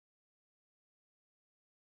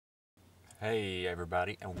Hey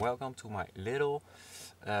everybody, and welcome to my little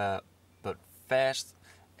but fast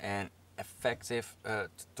and effective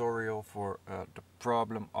tutorial for the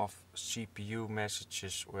problem of CPU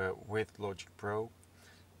messages with Logic Pro.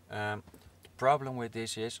 The problem with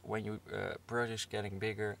this is when your project's getting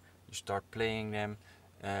bigger, you start playing them,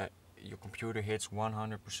 uh, your computer hits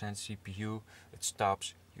 100% CPU, it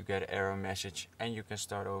stops, you get an error message, and you can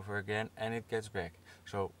start over again and it gets back.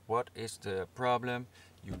 So what is the problem?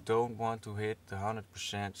 You don't want to hit the 100%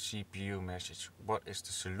 CPU message. What is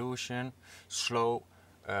the solution? Slow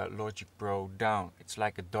Logic Pro down. It's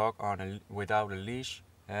like a dog without a leash.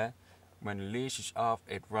 When the leash is off,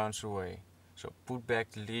 it runs away. So put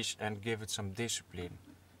back the leash and give it some discipline.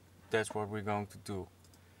 That's what we're going to do.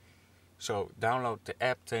 So download the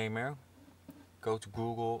app Tamer. Go to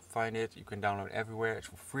Google, find it. You can download everywhere. It's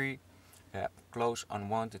for free. Close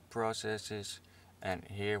unwanted processes. And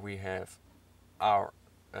here we have our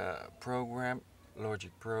program,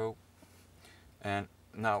 Logic Pro. And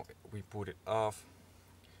now we put it off.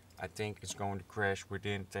 I think it's going to crash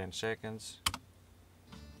within 10 seconds.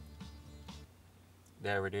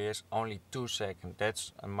 There it is, only 2 seconds.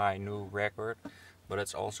 That's my new record, but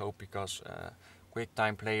it's also because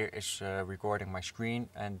QuickTime Player is recording my screen,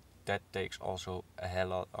 and that takes also a hell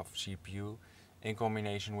lot of CPU in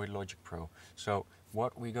combination with Logic Pro. So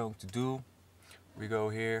what we're going to do, we go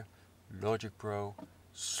here, Logic Pro,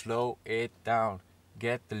 slow it down,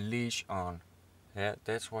 get the leash on. Yeah,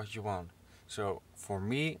 that's what you want. So for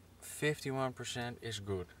me, 51% is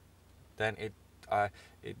good. Then it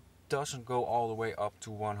doesn't go all the way up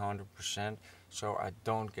to 100%, so I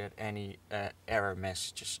don't get any error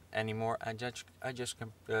messages anymore. I just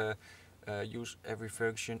can use every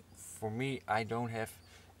function. For me, I don't have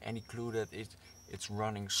any clue that it's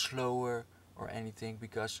running slower or anything,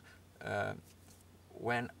 because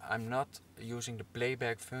when I'm not using the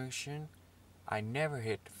playback function, I never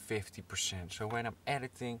hit 50%. So when I'm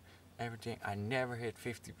editing everything, I never hit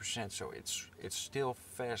 50%. So it's still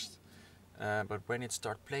fast. But when it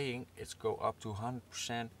starts playing, it's go up to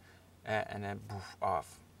 100% and then poof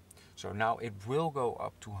off. So now it will go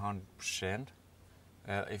up to 100%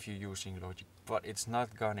 if you're using Logic, but it's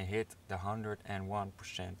not gonna hit the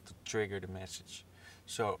 101% to trigger the message.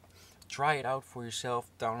 So try it out for yourself.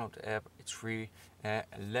 Download the app; it's free.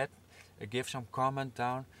 Give some comment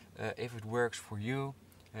down if it works for you.